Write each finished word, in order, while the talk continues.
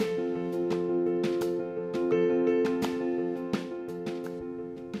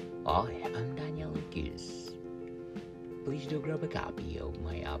to grab a copy of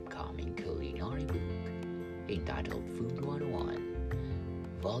my upcoming culinary book entitled Food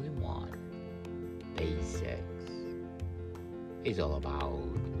 101, Volume 1, Day 6. It's all about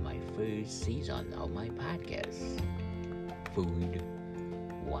my first season of my podcast, Food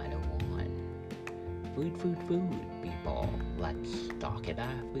 101. Food, people. Let's talk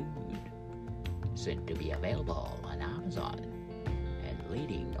about food. Soon to be available on Amazon and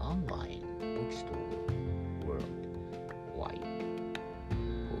leading online bookstores.